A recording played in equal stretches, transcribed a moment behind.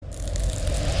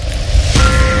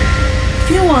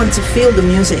want to feel the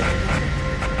music.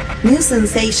 New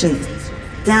sensations.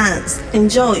 Dance.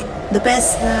 Enjoy the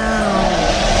best now.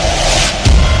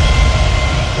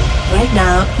 Right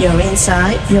now, you're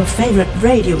inside your favorite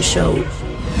radio show.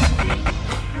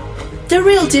 The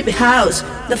real deep house,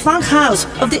 the funk house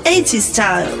of the 80s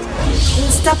style.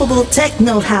 Unstoppable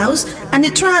techno house and the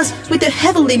trance with the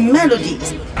heavenly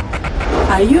melodies.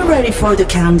 Are you ready for the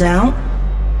countdown?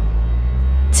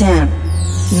 10, 9,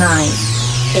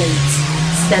 8,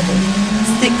 7,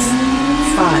 6,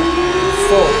 5,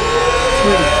 4,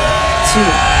 3, 2,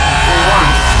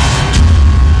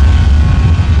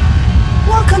 1.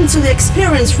 Welcome to the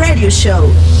Experience Radio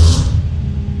Show.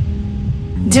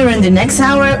 During the next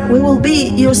hour, we will be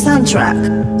your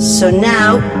soundtrack. So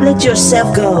now, let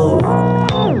yourself go.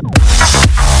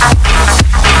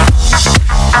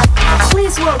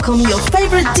 Please welcome your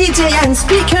favorite DJ and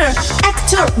speaker,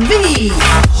 Hector V.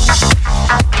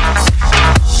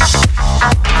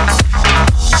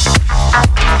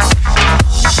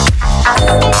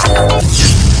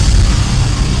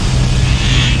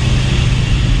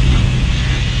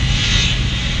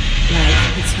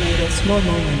 Life is made of small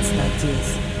moments like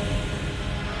this.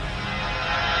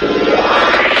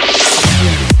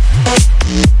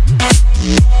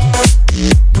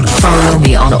 Follow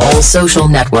me on all social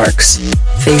networks.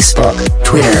 Facebook,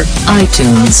 Twitter,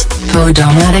 iTunes,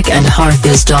 Podomatic and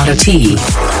Hearthis.at.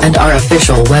 And our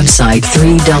official website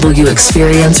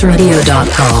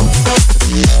 3wexperienceradio.com.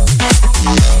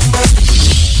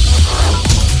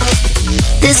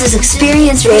 This is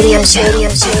Experience Radio Show.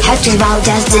 Hector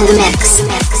Valdez in the mix.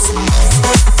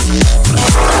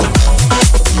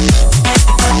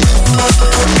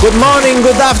 Good morning,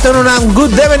 good afternoon, and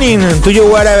good evening to you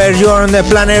wherever you are on the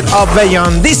planet of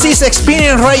Beyond. This is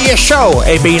Experience Radio Show,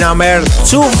 EP number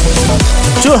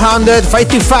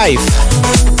 255.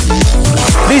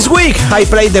 This week I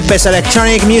played the best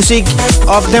electronic music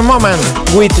of the moment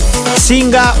with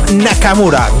Shingo,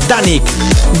 Nakamura, Dannic,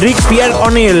 Pier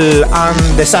O'Neill and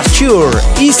Desaturate,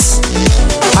 Ishi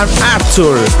and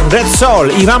Artful,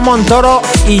 RedSoul, Iban Montoro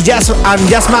y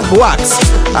Jazzman,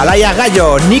 Alaia,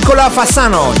 Gallo, Nicola,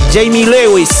 Fasano, Jamie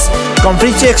Lewis,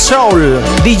 Conflicted Soul,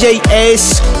 DJ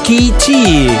S.K.T,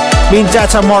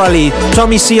 Vintage and Morelli,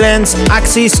 Tommy Silence,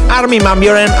 Axis, Armin van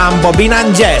Buuren and Bobina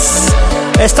and Jess.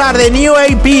 Start the new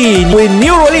EP with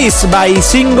new release by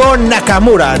Shingo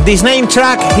Nakamura. This name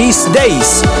track is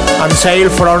Days, on sale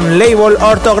from label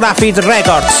Orthographic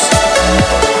Records.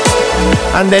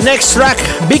 And the next track,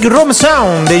 Big Room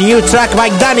Sound, the new track by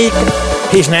Dannic.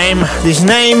 This name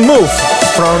Move,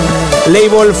 from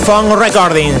label Funk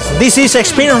Recordings. This is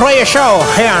Experience Radio Show.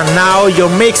 Here now your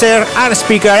mixer and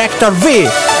speaker Hector V,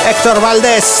 Hector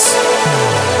Valdez.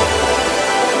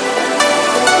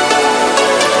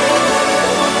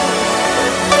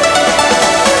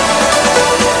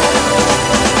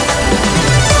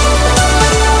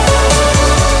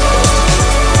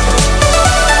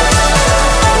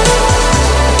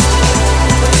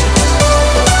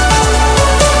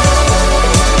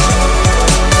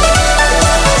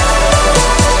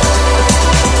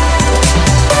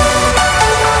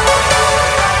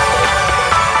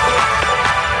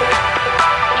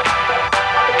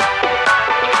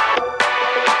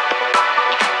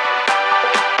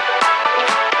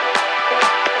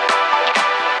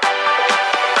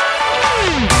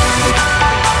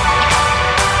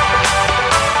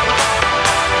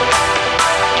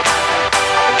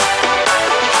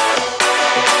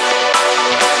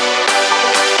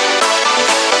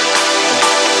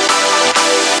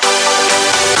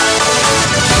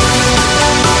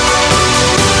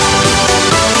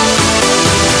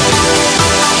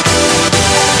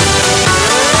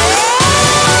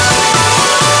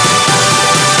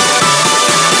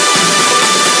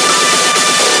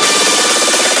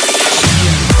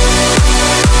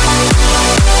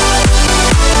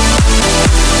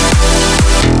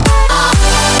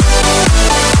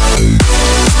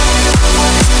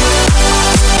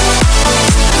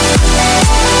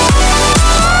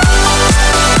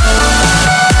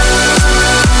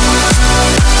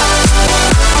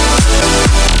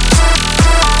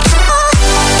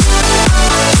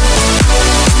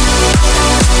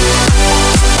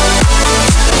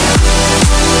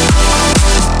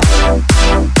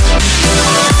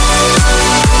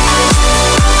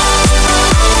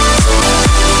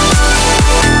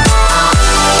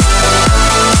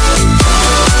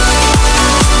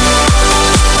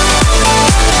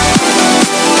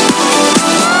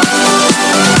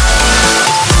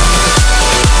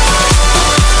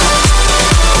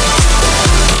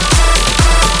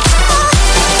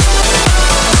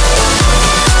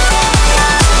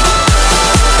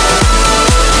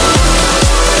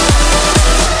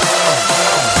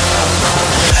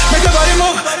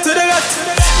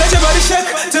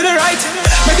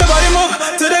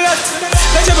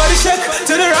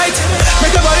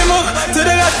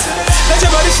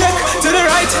 body shake to the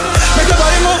right, make your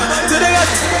body move to the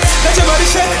left. Let your body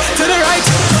shake to the right,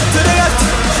 to the left,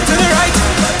 to the right,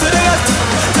 to the left,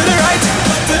 to the right,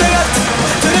 to the left,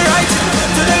 to the right,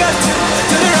 to the left,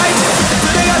 to the right,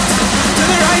 to the left, to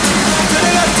the right, to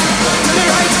the left, to the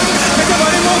right. Make your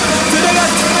body move to the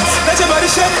left. Let your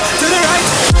body shake to the right.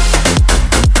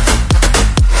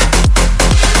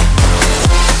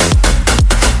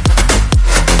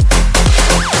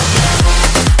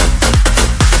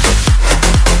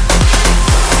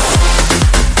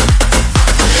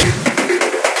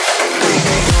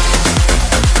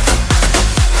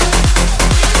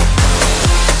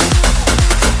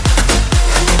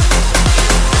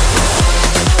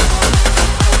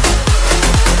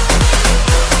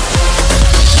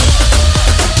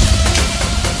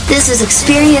 This is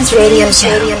Experience Radio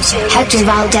Show. Hector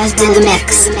Valdez in the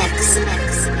mix.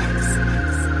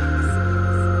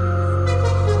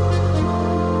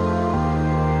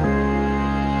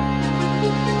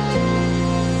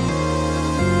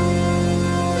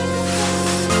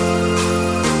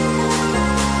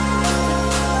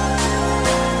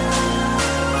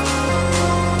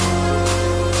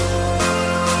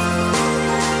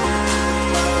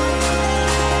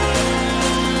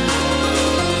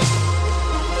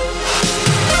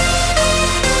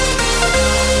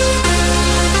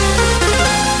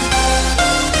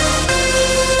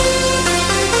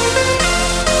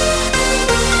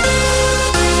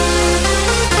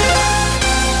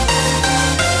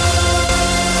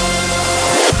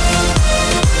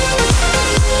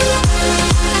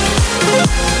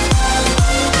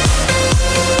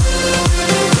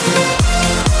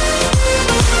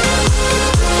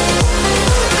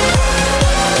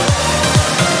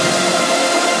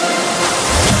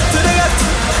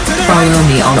 Follow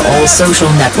me on all social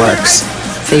networks.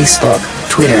 Facebook,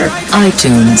 Twitter,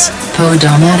 iTunes,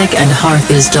 Podomatic and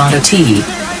Hearthiz.at.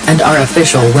 And our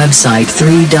official website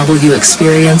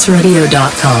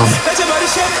 3wexperienceradio.com.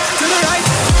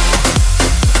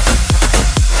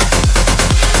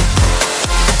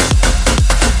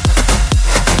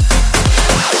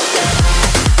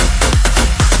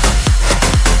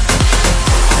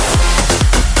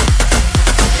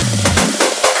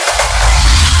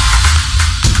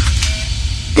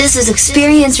 This is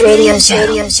Experience Radio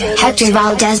Show. Hector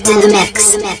Valdez in the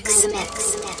mix.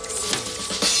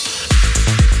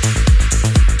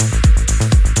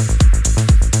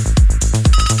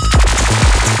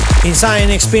 Inside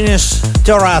Experience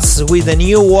Terrace with a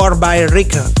new work by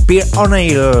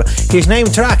Pier. His name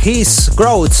track is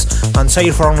Growths and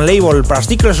sale from label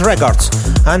Particulars Records,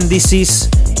 and this is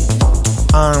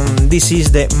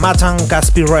the Matan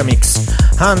Caspi remix.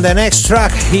 And the next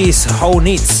track is How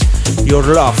Needs Your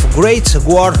Love, great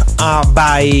work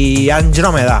by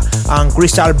Andromedha and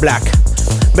Crystal Blakk.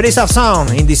 Very soft sound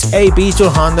in this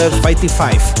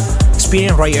Ep255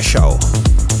 Experience Radio Show.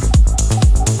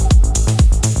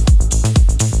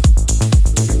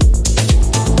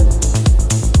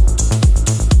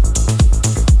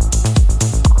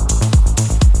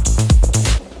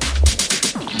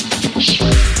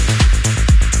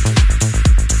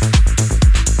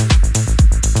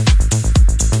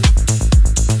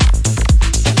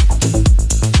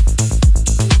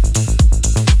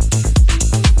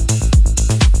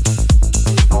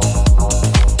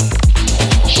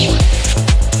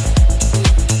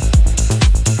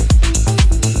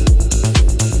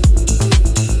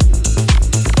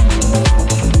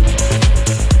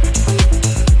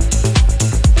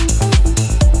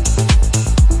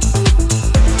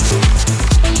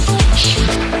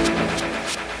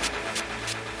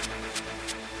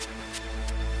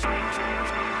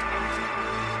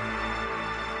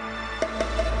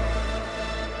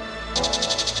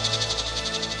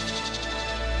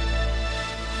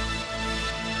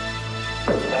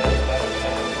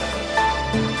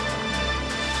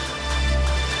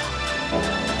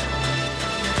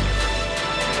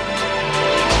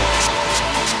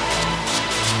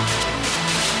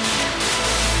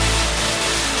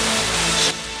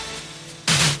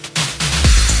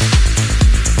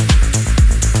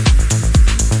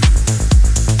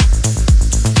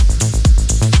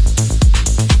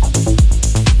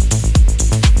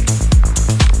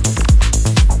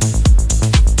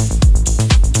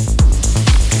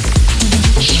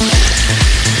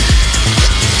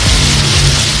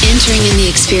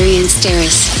 Experience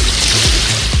Terrace.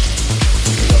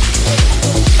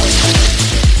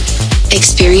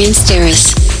 Experience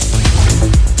Terrace.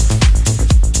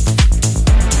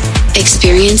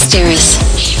 Experience Terrace.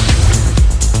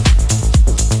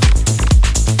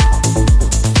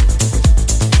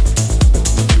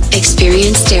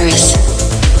 Experience Terrace.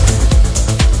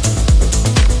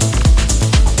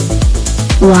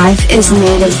 Life is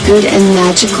made of good and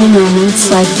magical moments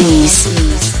like these.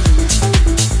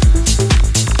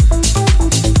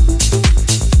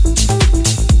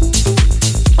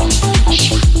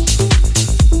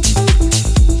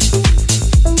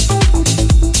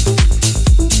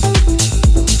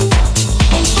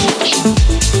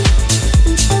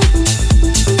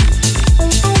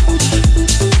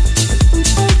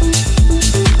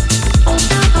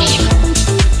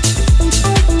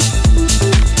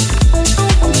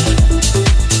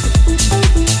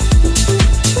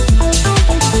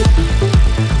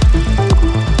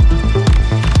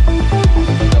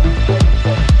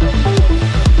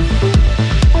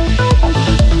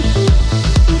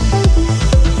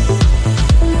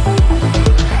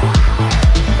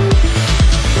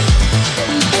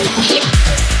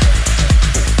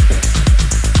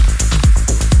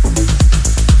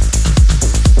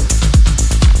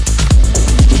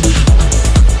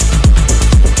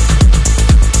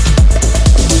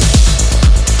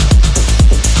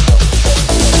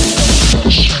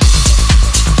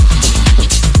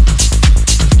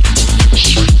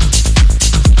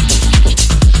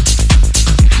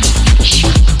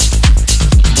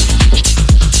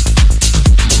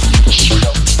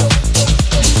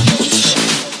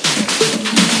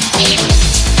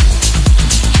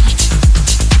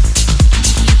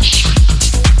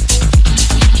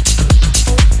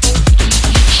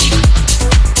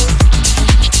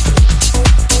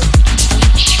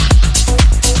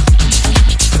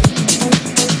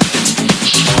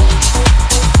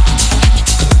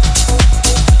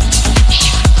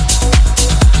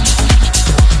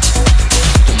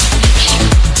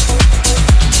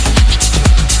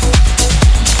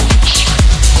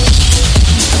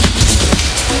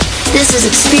 This is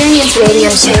Experience Radio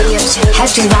Show.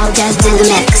 Hector Valdez in the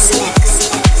mix.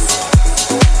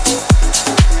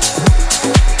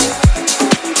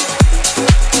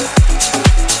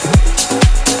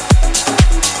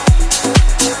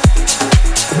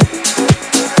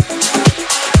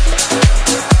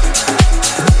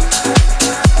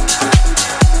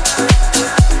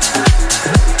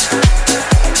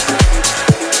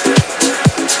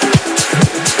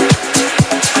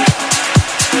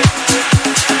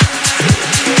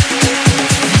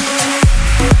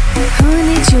 Who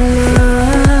needs your love?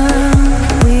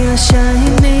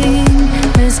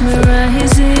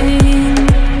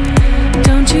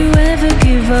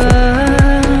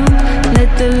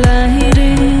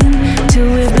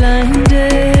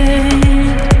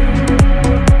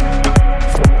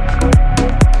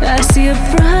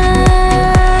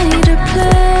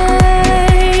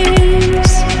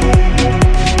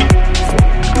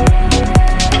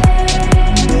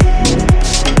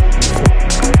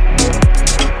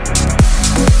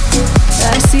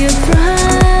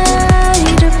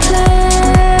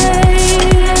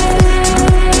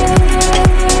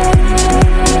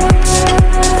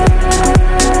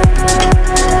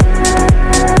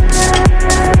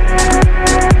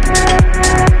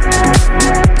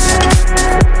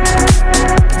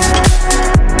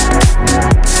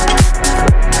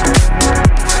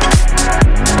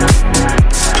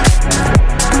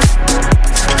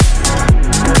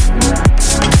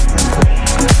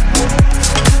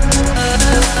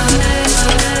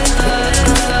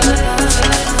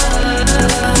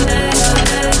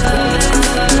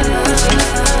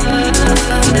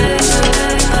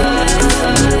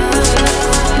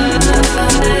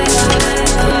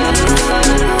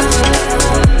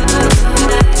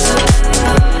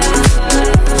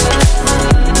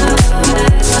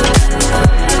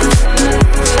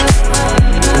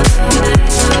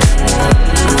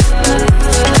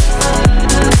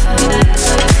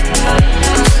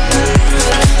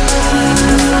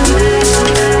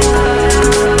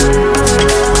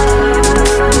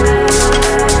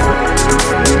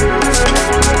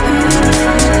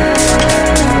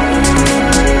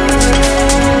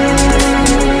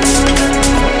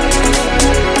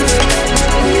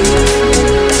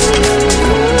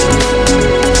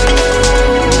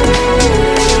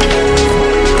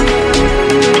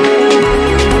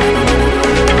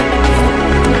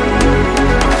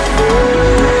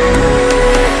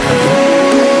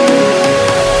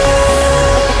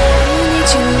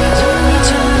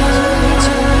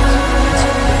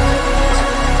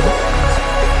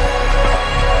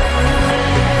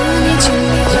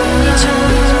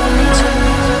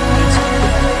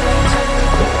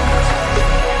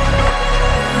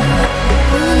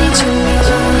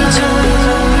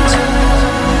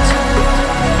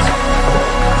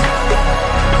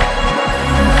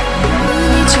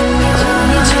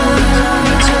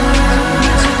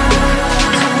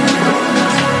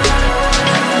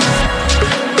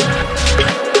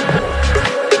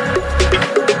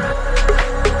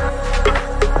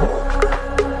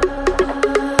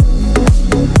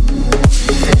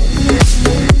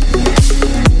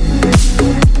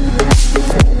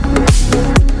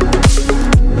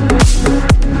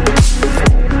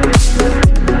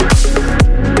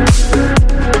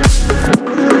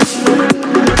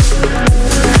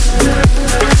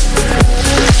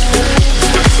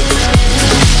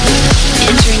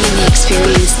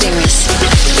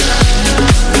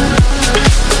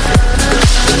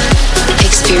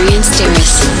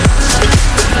 Terrace.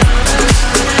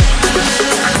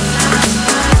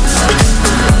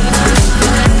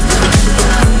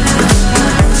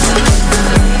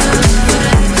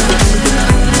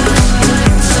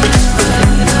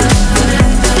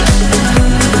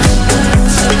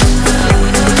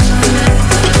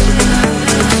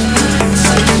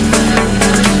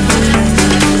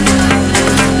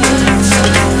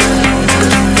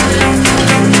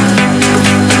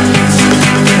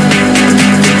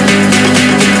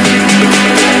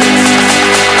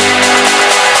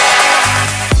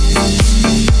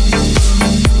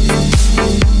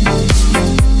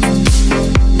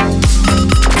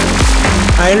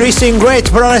 Releasing great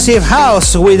progressive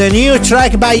house with a new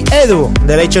track by Edu.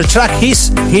 The later track is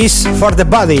His for the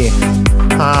Body.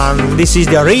 And this is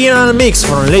the original mix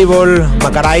from label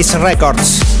MACARIZE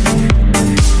Records.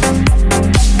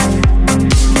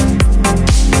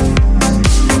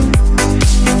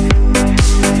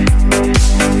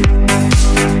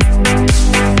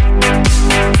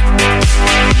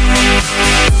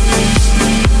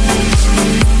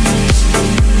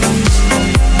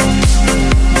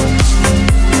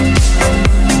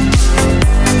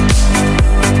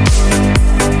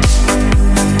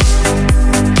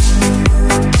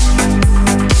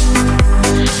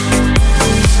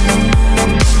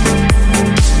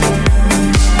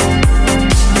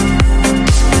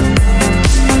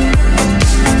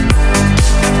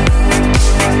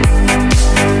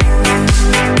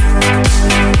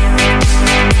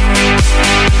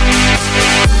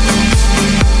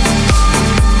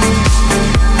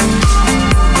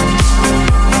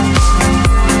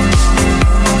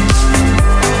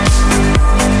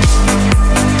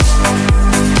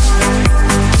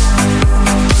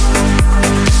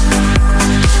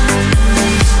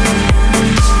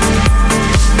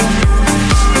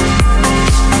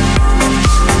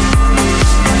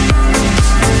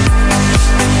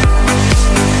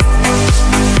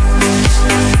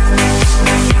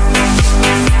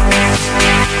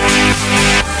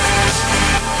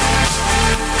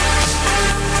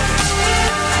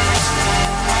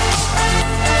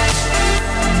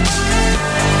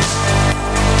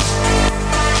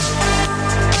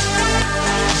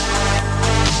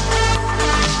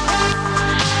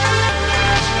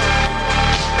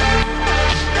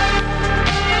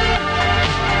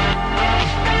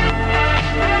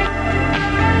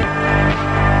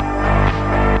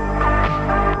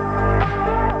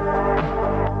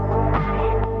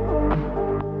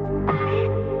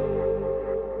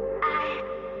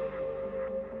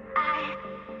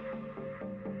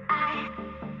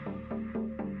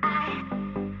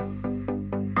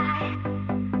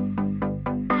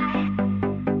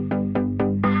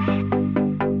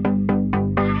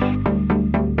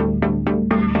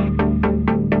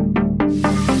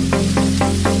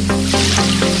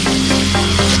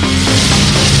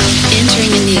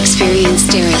 Experience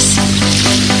Terrace.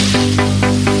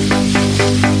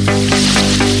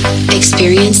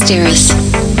 Experience Terrace.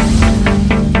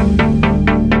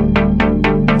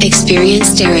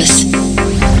 Experience Terrace.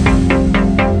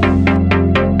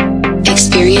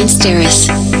 Experience Terrace.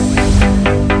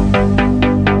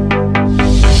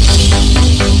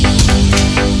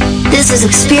 This is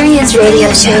Experience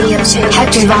Radio Show.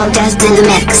 Hector Valdez in the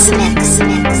mix.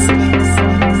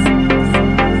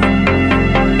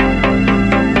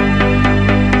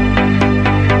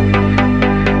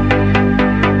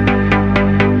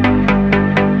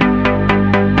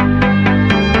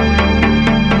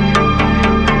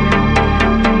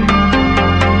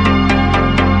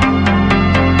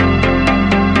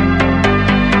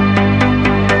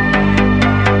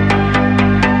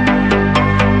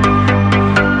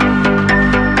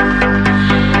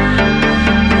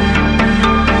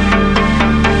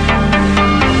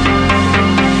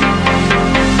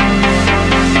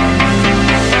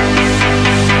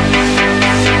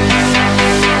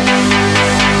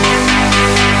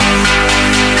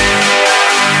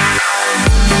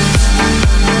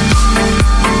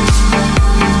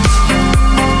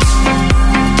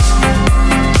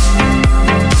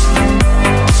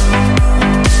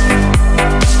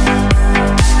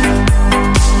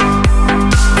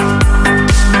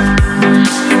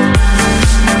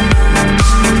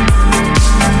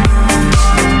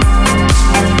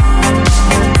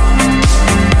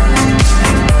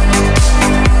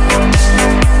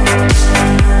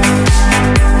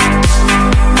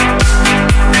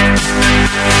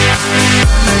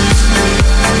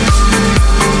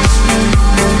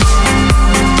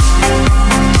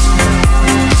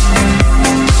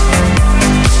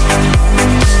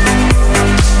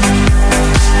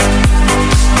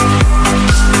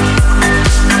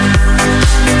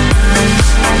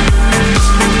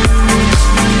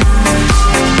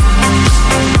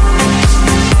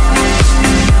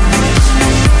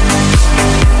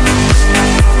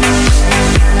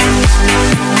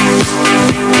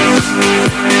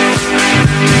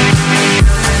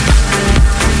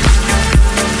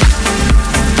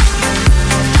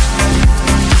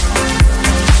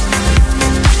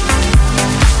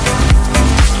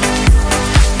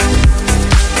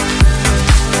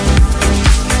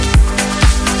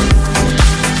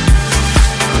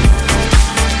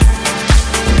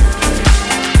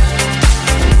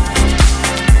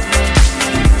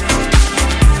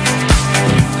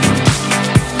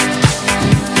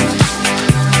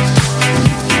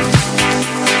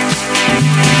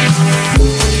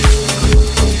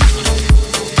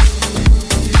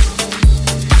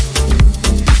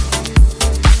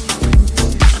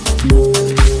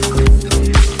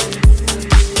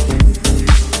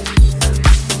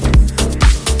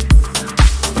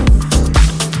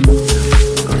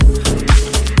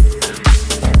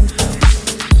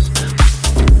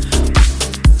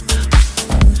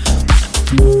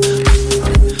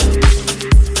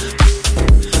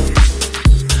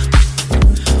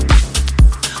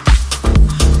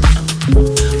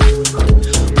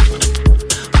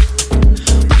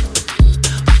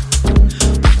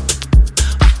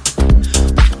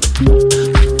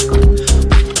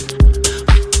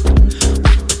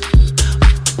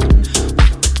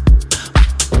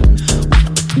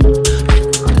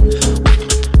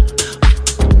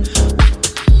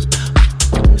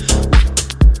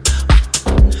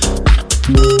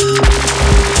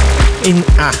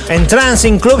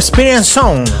 entrancing club experience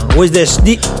song with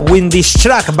this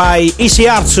track by Ishi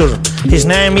Arthur. His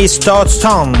name is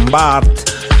Touchstone, but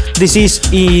this is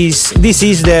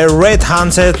the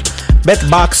red-handed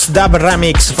Bedbugs dub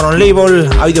remix from label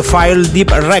Audiophile Deep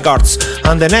Records.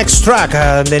 And the next track,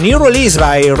 the new release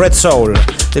by RedSoul.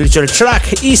 The little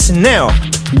track is Neo.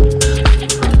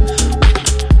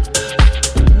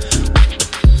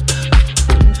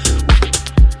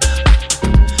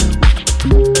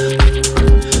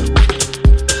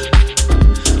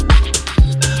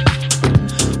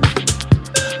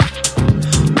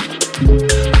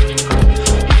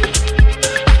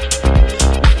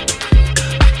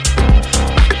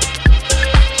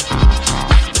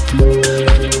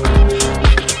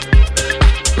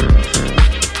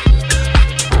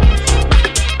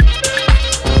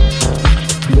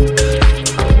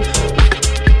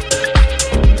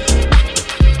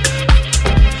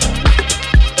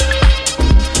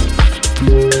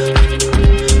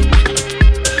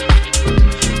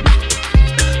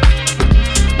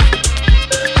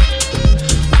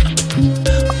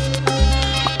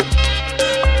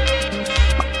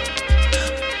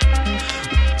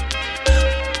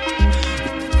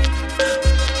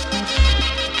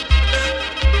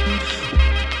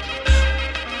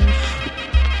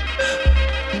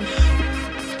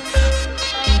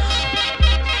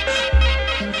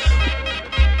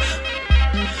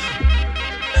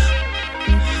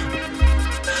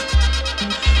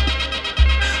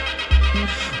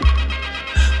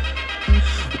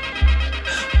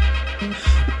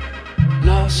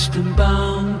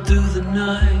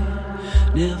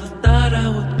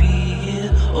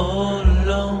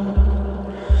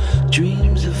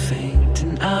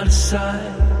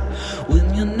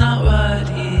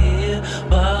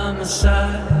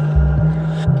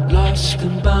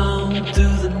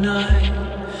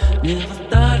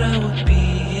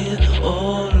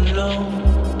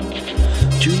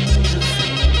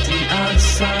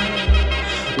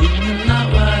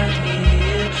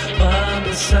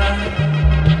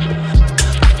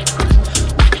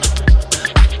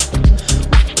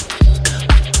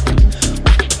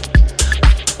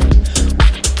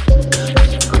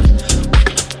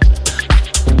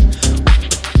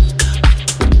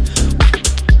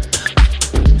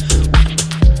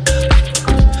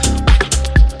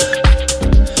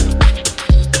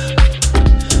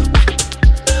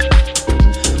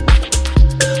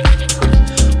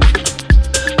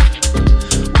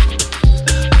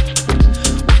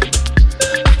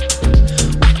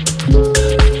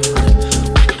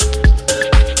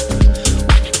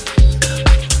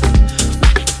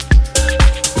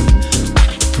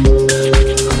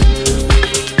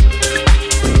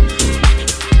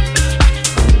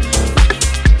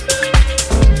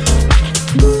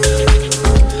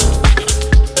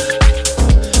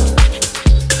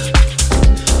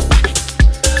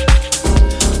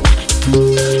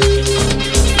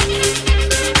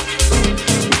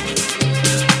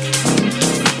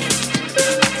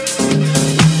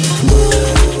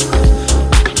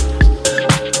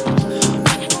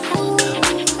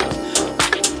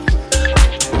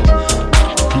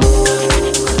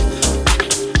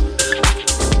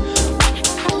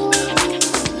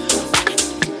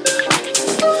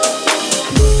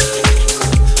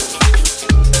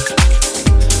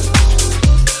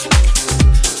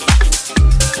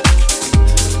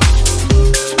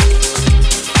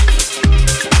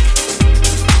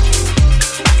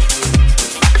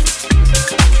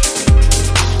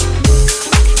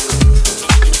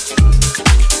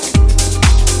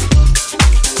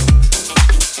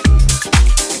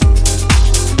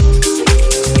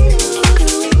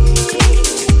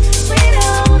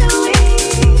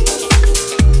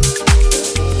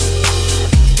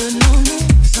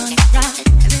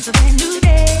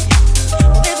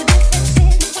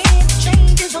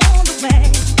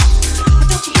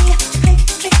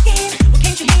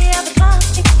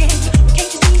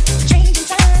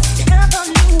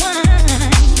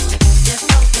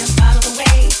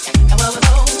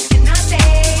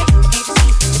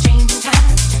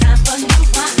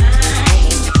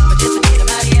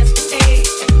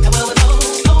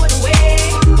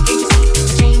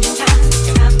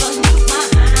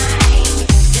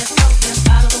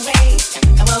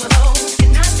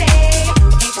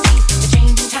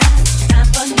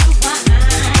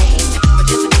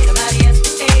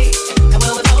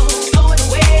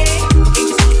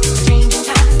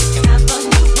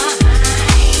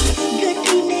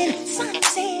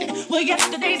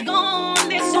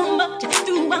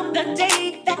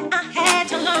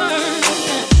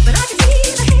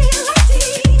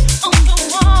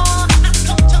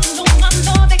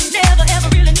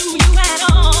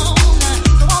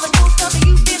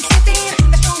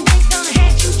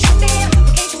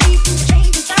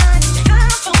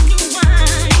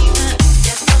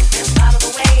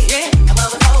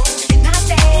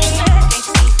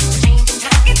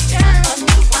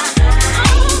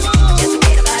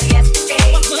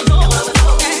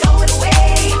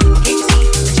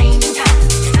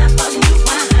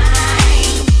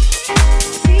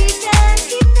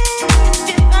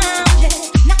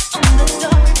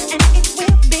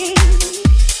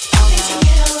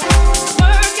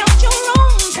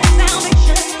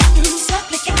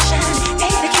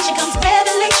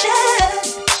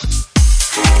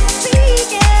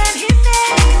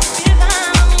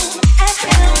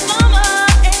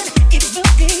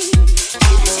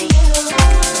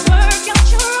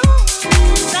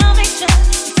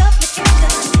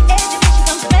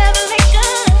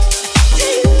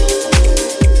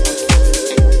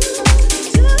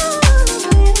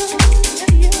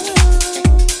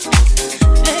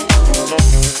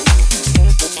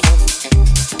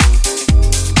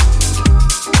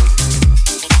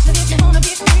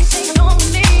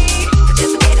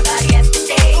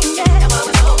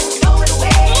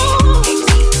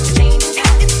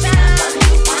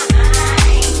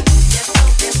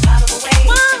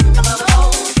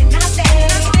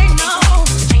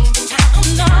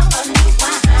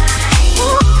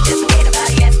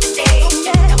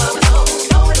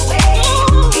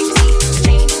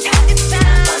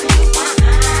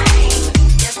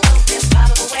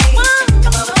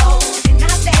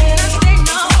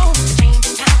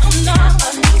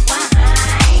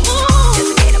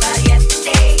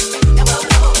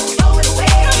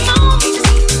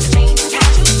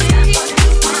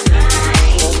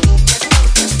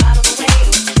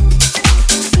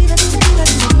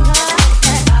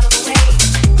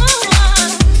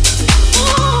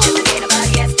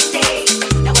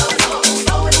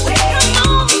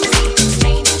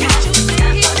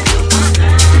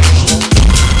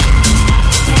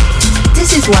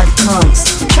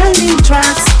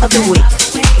 of the week.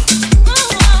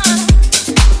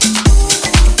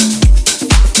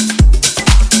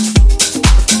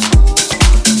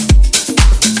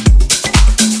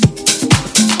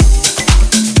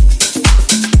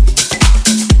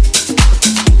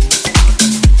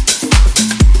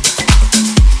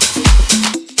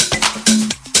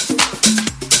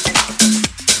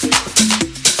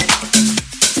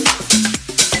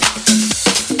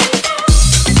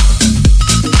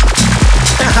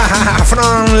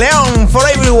 From Leon for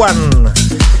everyone,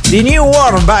 the new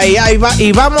work by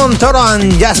Iban Montoro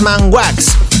and Jazzman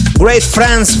Wax. Great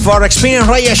friends for Experience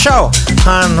Radio Show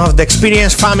and of the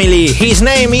Experience family. His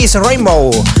name is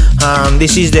Rainbow, and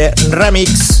this is the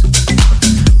remix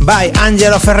by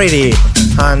Angelo Ferreri,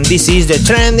 and this is the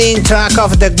trending track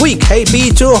of the week,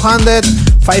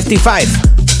 Ep255.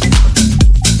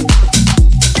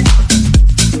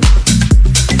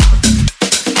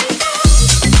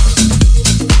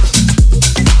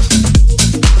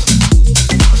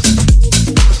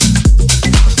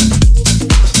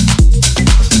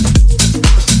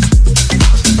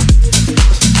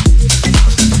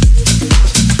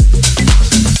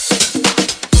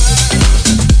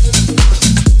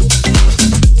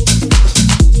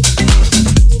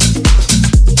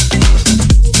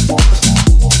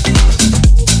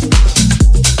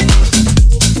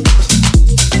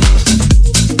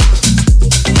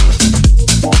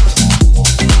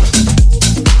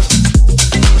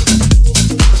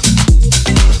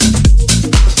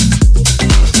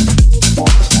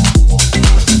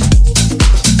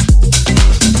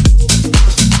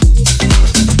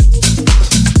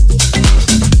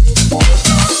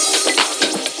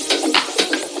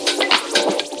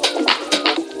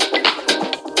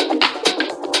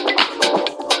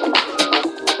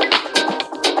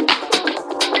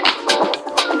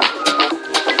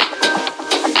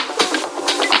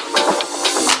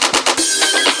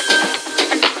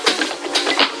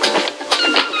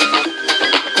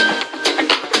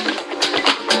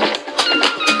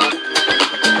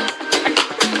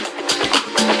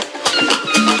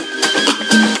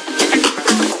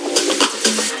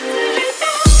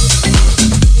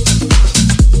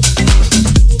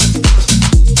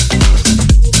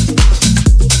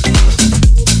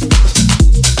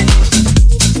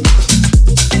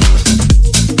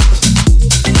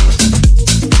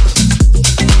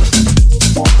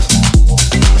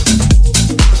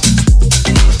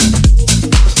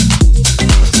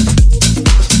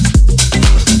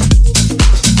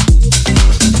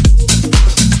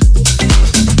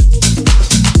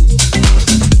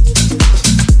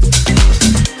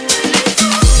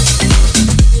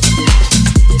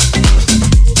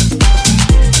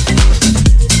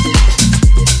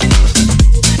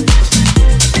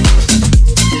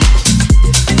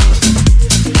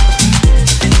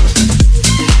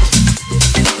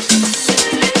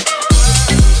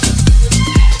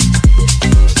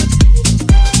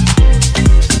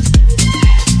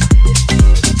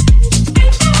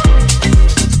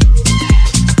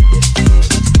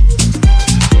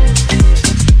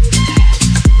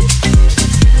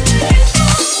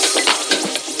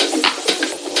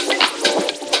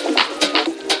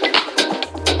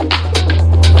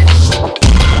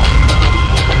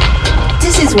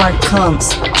 What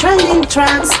comes trending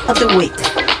tracks of the week.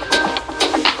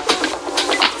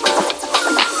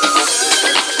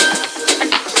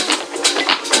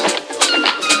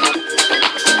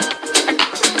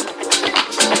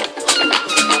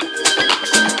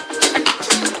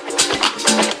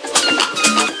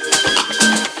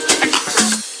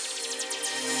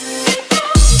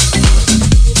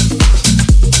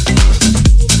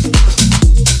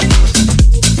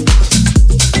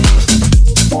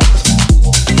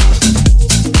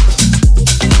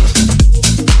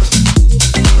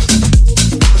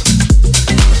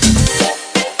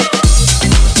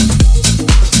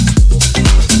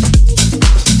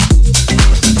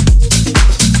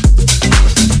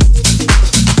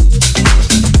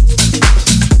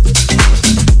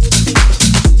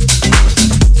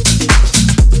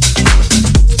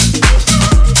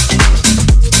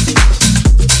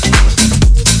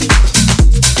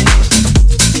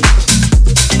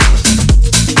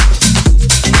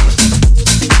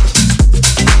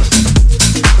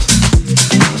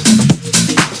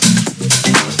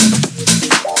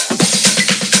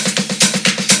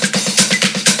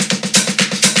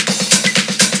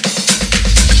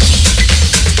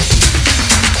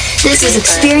 This is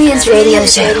Experience Radio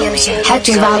Show.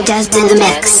 Hector Valdez in the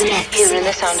mix. Hearing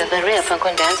the sound of the riff and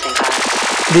condensing.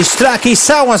 This track is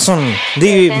awesome.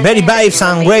 The very vibes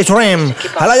and great rhythm.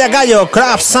 Alaia Gallo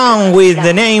craft song with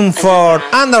the name for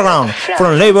Underground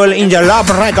from label In Your Love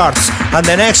Records. And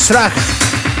the next track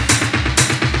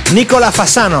Nicola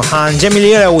Fasano and Jamie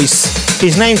Lewis.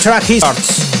 His name track is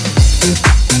Arts.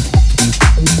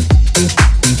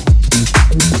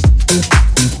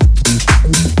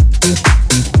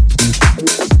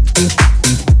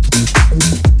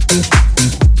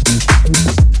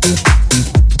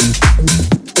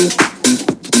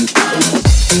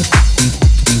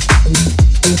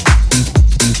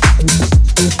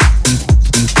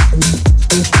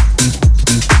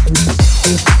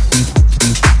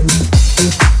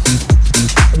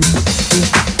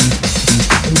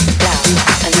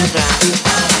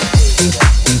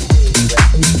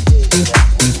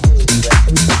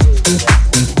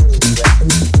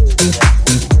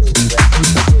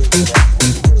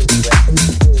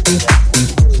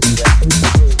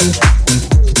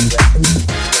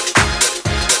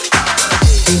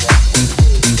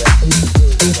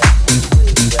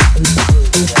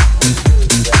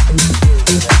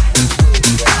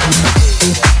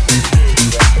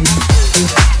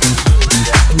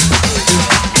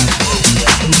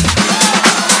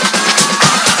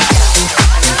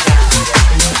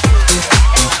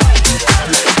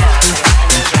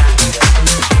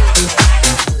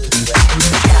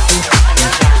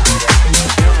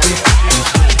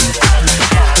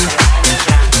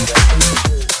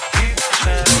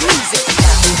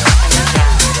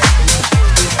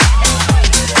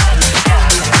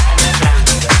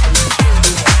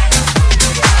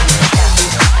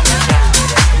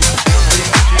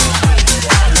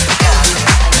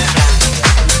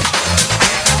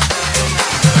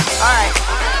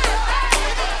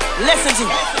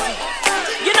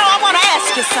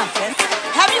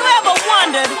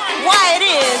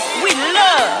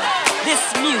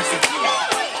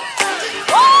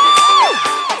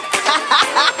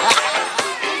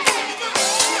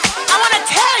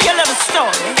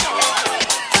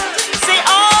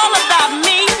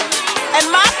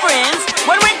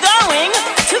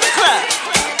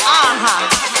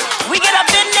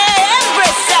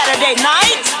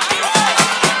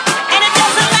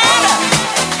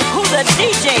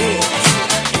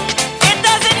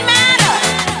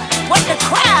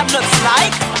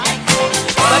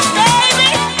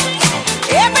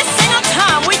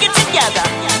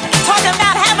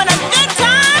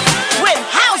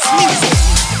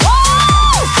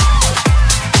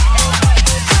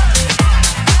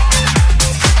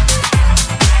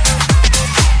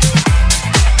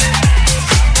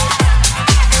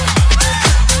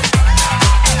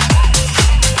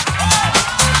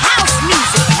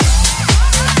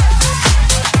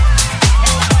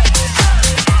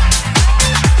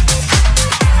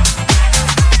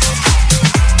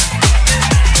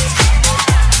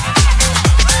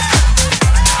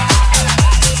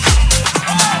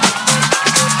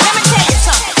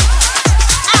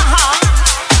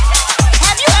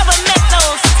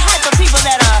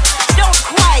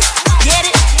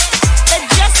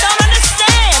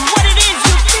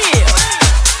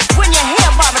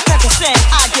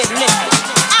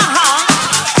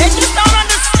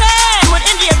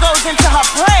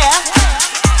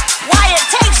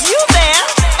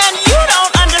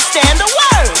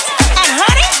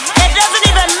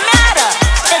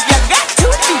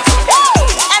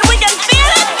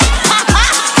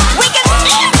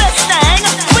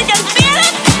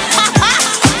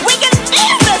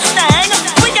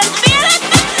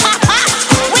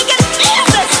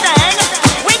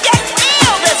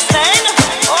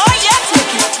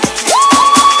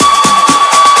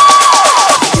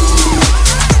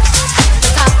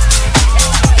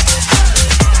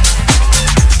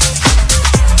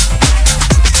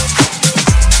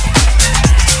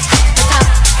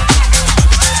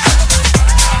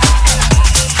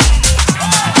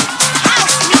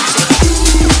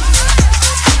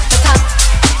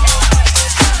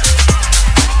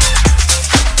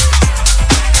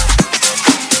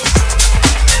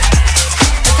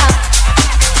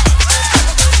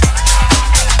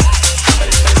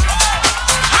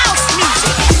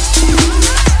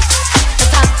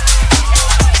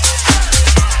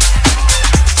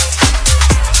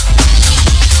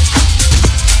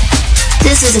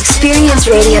 This is Experience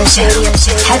Radio Show.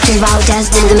 Hector Valdez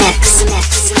in the mix.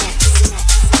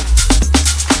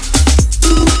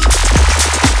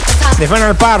 The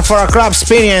final part for our club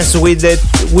experience with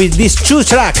these two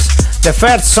tracks. The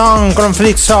first song,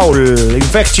 Konflicted,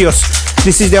 Infectious.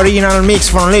 This is the original mix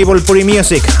from label Puri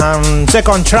Music. And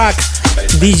second track,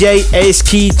 DJ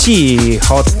S.K.T,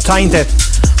 Hot Tainted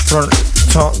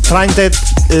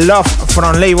Love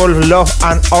from label Love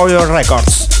and Oil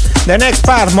Records. The next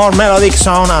part, more melodic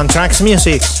sound and trance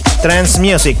music.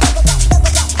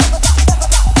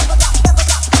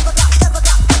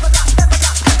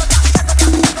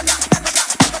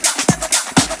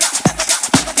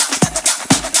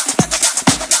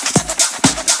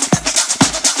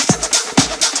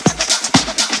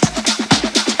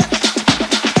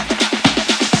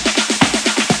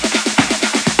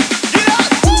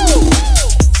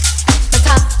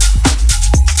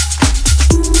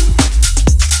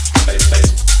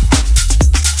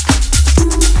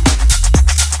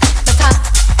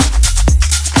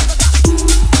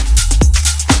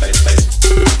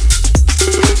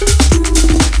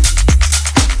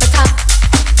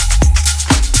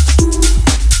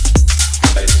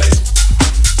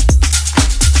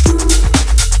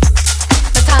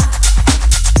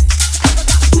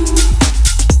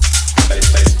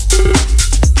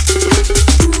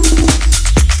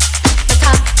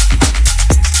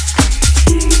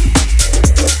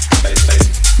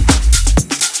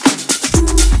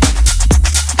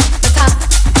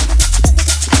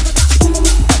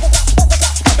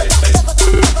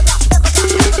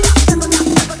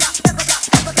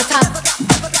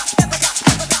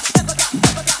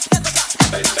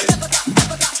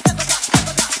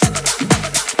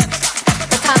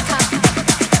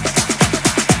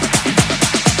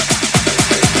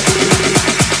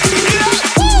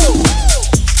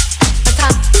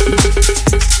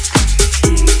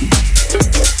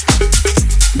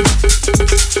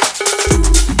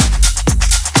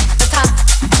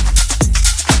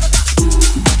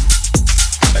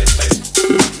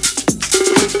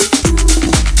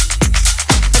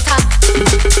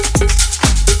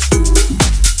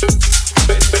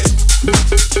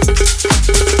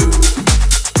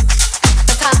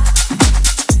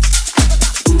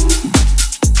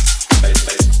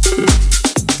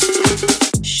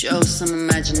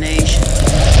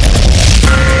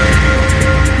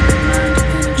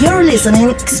 listening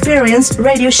Experience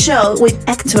Radio Show with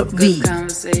Hector V. Good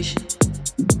conversation,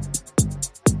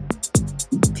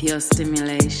 pure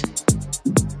stimulation.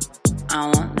 I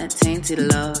want that tainted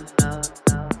love.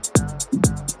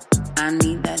 I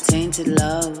need that tainted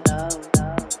love.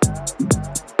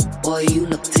 Boy, you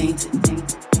look tainted.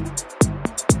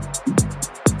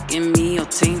 Give me your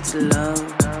tainted love.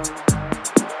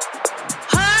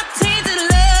 Hot tainted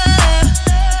love.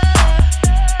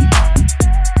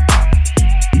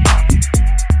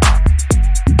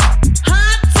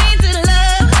 Hot tainted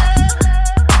love.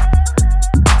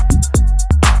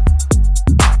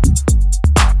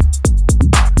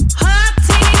 Hot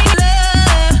tainted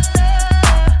love.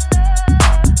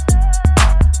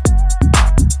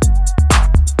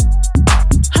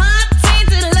 Hot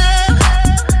tainted love.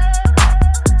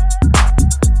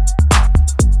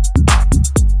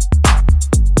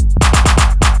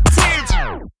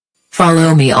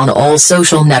 Follow me on all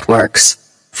social networks.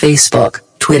 Facebook,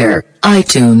 Twitter,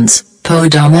 iTunes,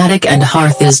 Podomatic and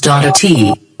Hearthis.at.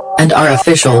 And our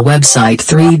official website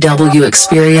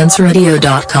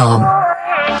 3wexperienceradio.com.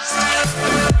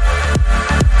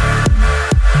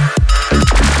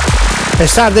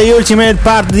 Start the ultimate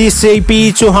part this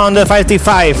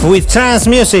Ep255 with trance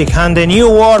music and the new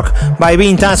work by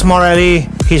Vintage Morelli.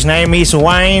 His name is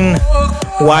Wine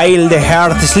While the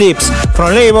Heart Sleeps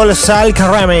from label Salk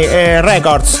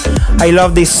Records. I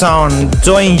love this song,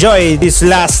 so enjoy this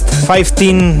last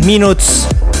 15 minutes.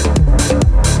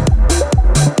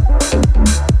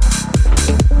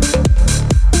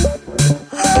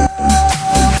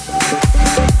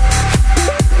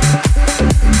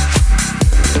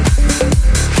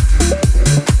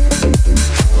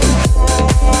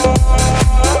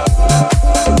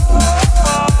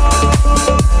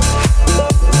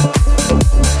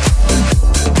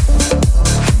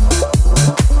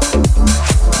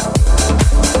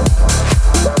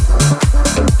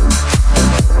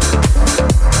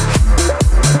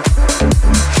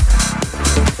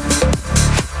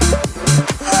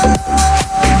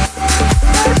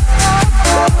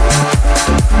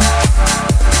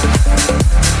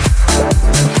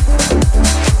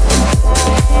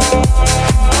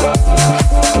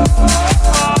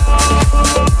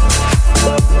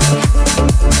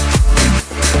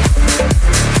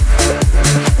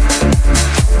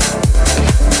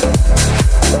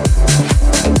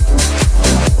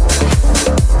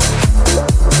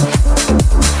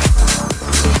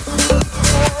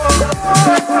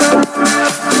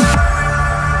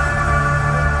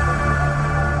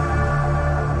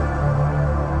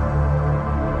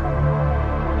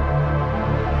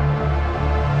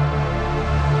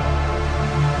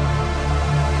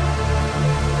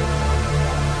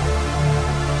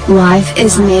 Life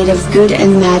is made of good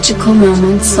and magical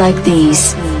moments like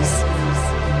these.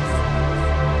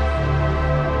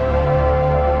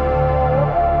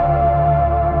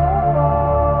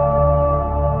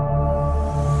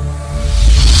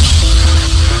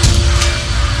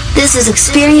 This is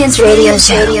Experience Radio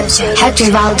Show. Hector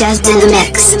Valdez in the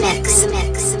mix.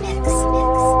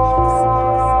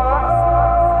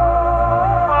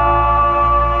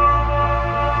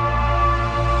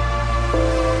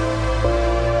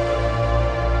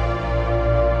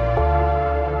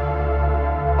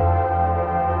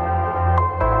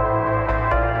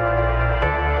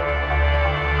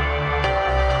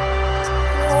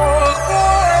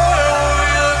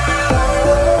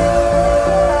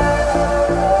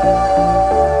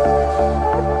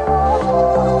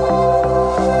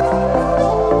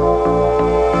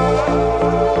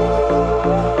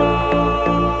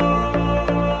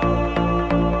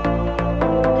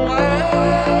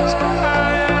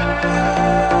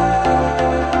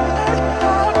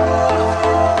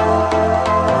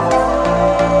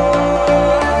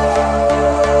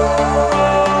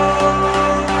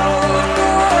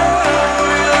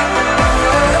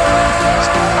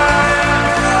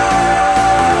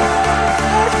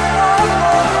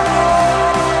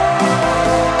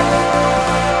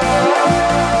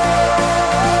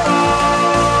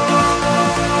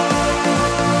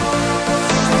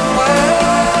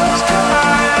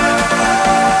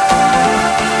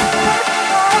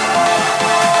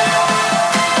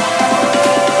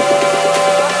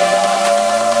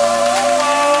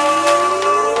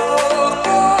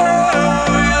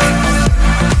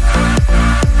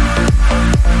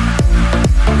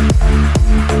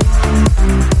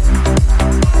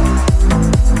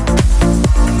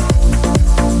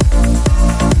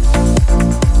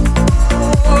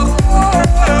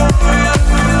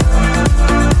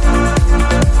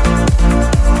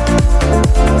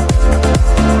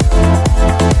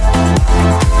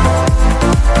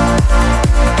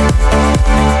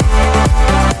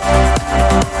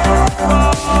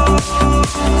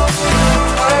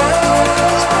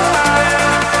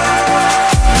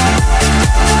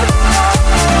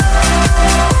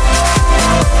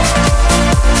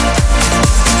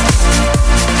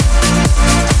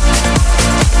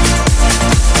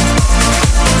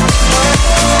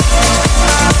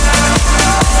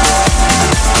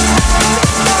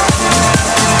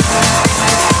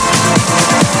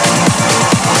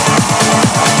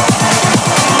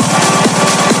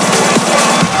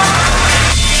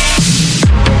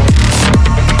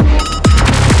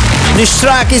 This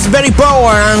track is very power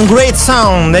and great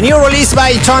sound. The new release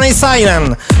by Tony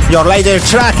Silent. Your later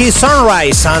track is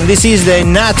Sunrise, and this is the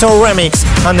Nhato remix.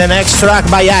 And the next track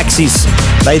by Axis,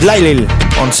 by Daylily,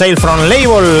 on sale from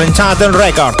label Enchanted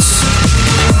Records.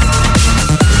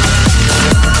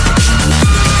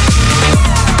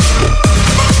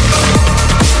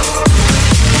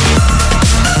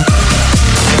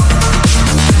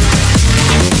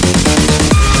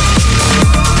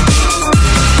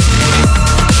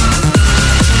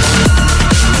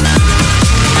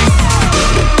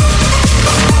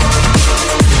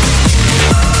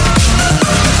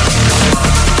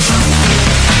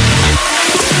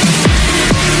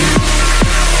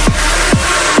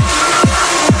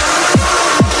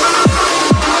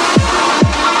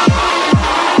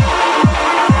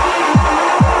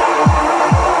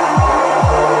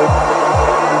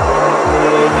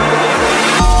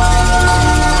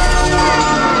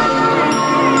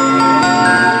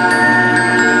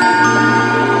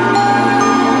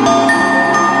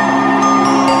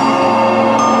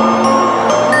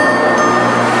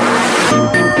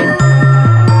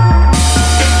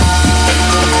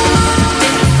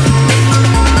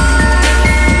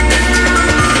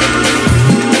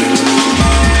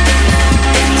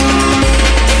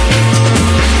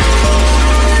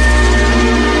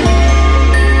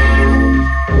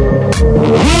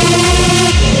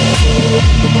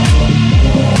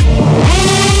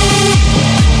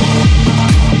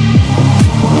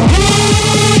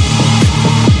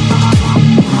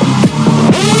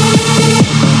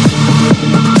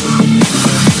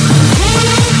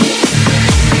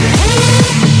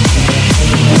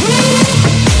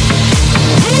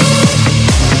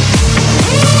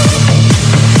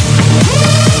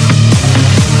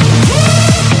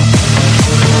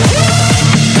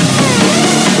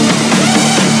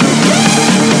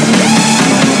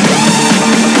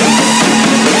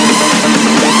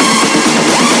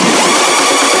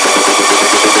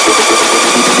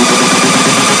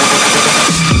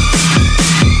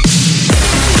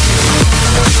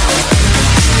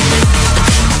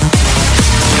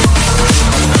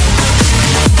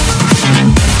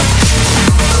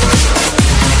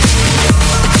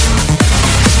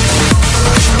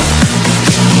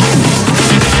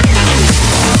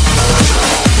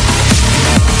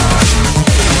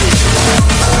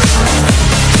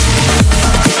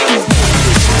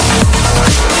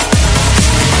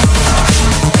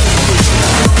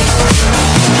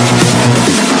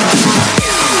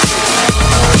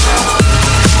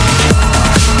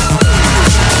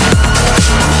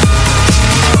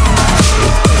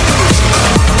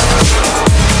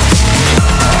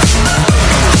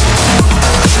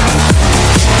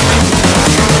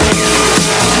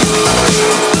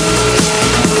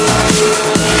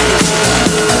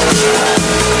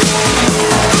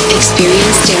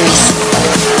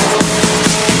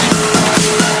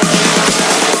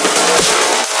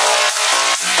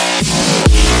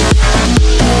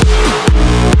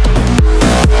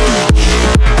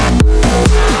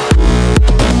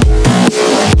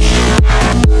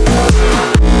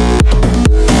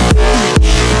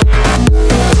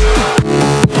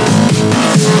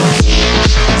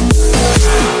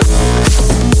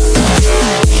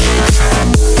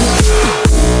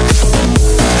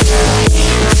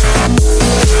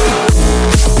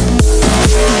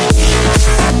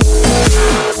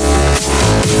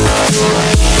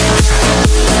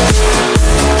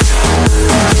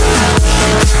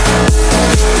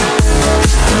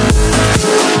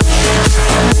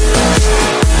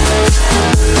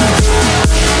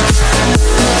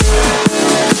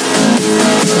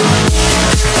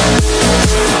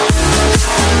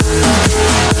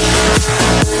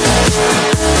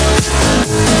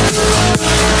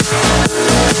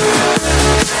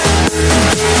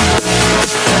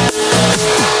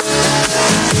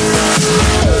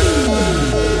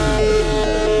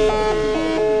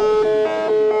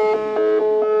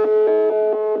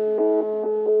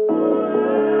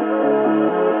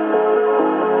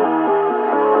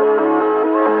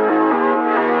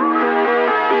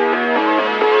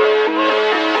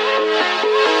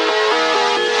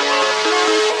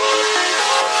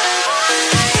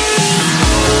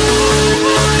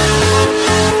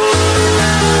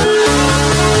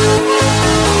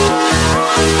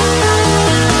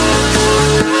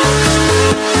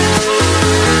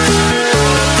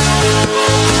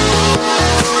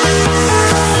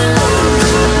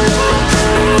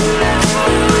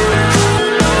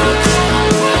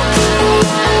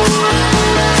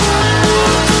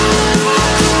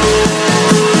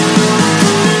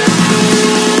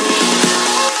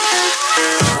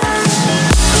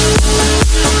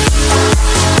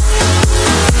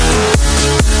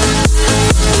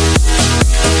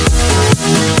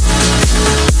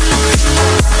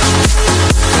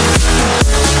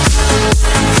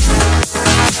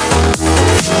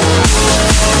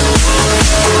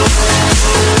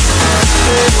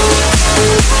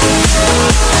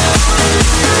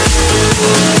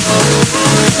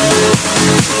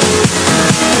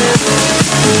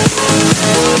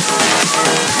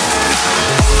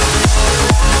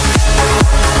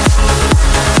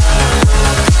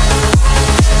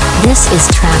 This is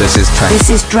track. This is track. This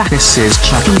is track. This is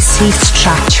track. This is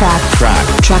track. Track.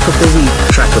 Track. Track of the week.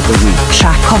 Track of the week.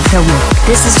 Track of the week.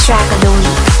 This is track of the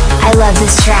week. I love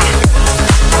this track.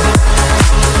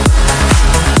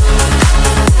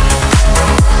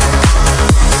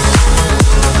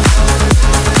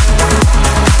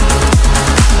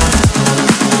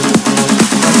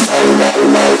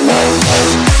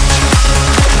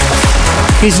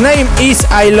 His name is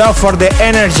I Love for the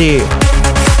Energy,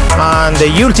 and the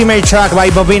ultimate track by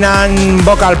Bobina and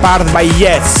vocal part by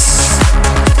Yes.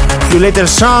 The later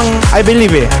song, I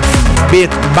Believe It,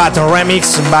 Beat Bat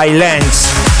remix by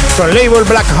Lens from label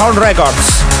Black Horn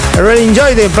Records. I really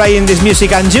enjoyed playing this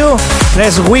music, and you,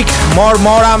 next week more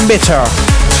and better.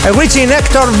 I'm reaching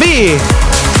Hector B,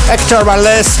 Hector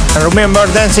Valdez, and remember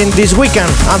dancing this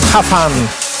weekend and have fun.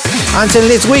 Until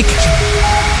next week.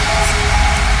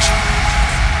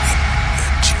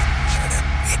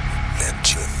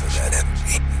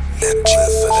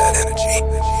 For that energy,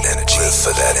 energy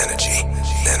for that energy,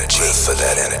 energy for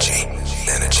that energy,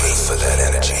 energy for that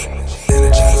energy,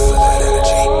 energy for that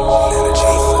energy, energy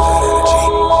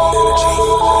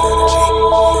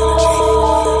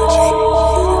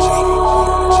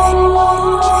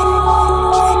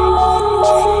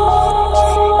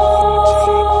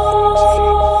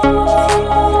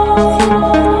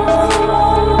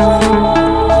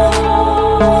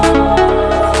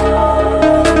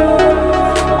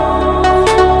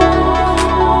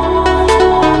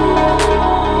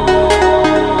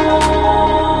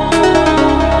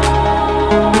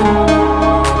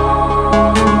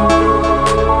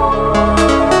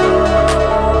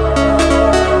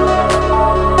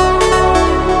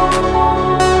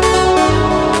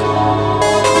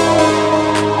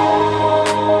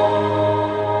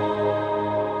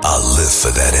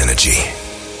for that energy, energy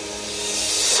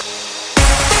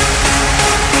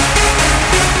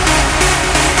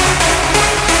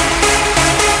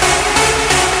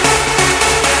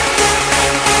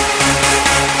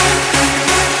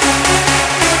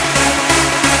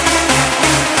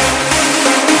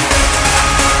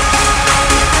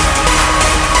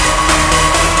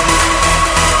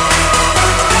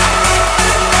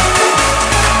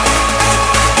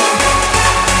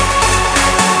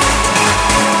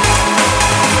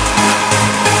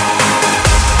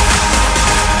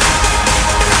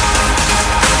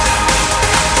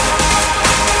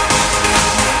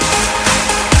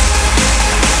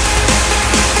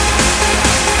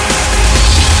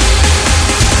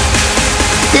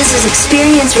This is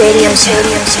Experience Radio Show.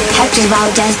 Hector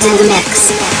Valdez in the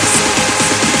mix.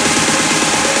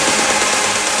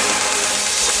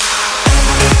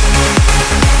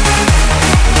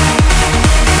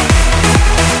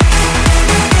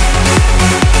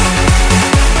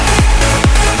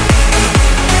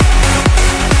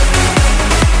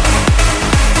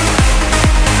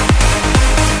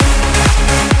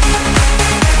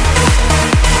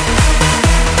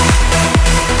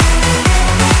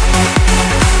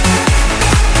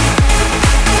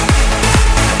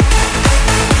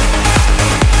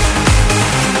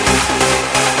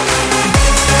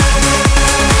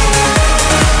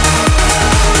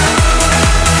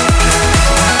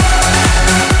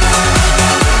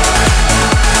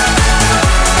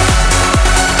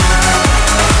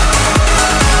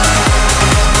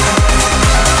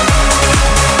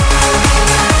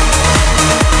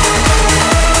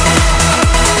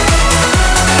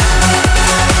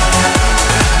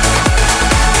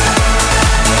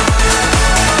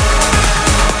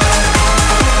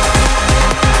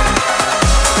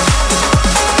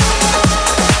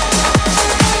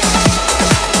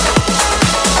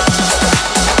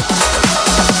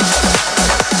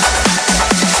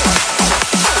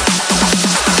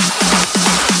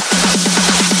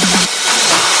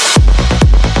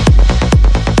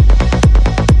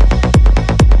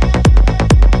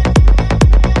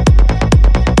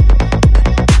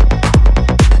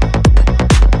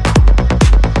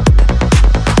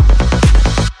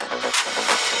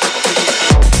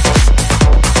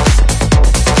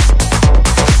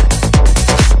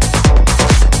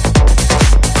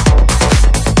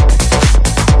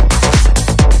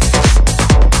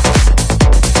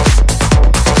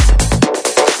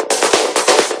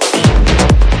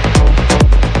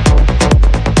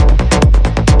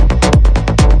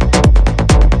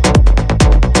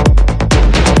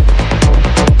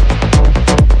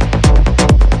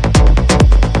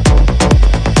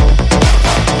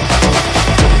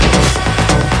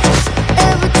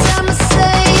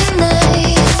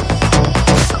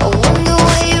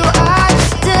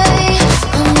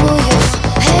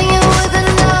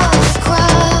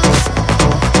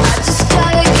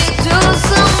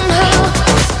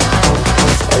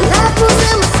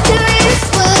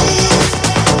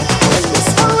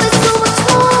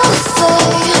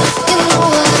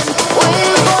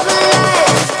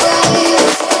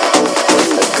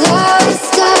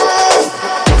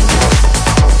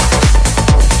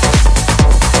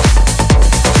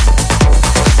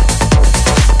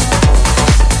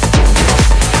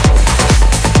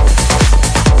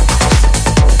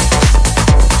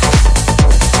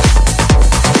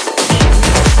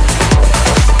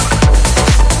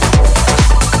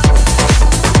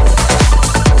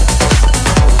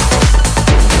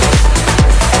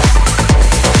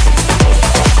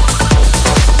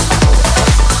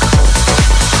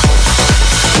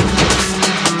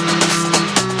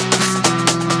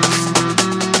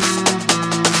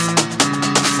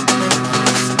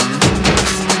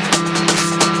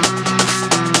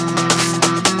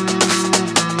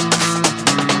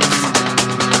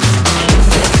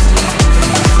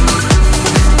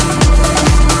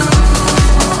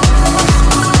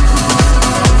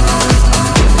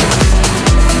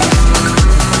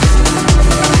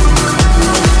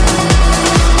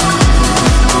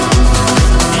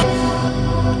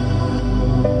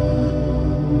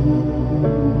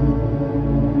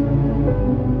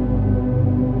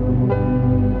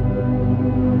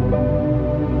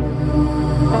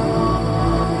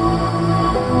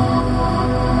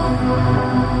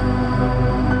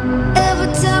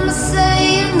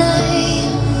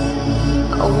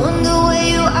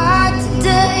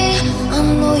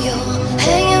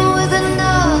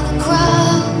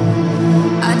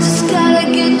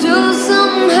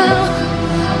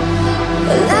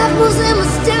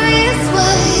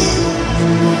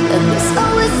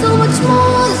 so much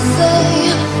more to say.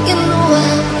 You know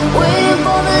I'm waiting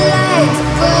for the light to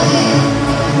break.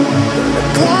 In the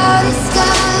cloudy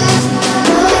skies,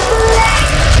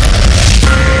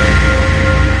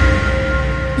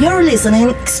 You're listening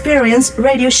Experience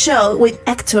Radio Show with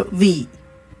Hector V.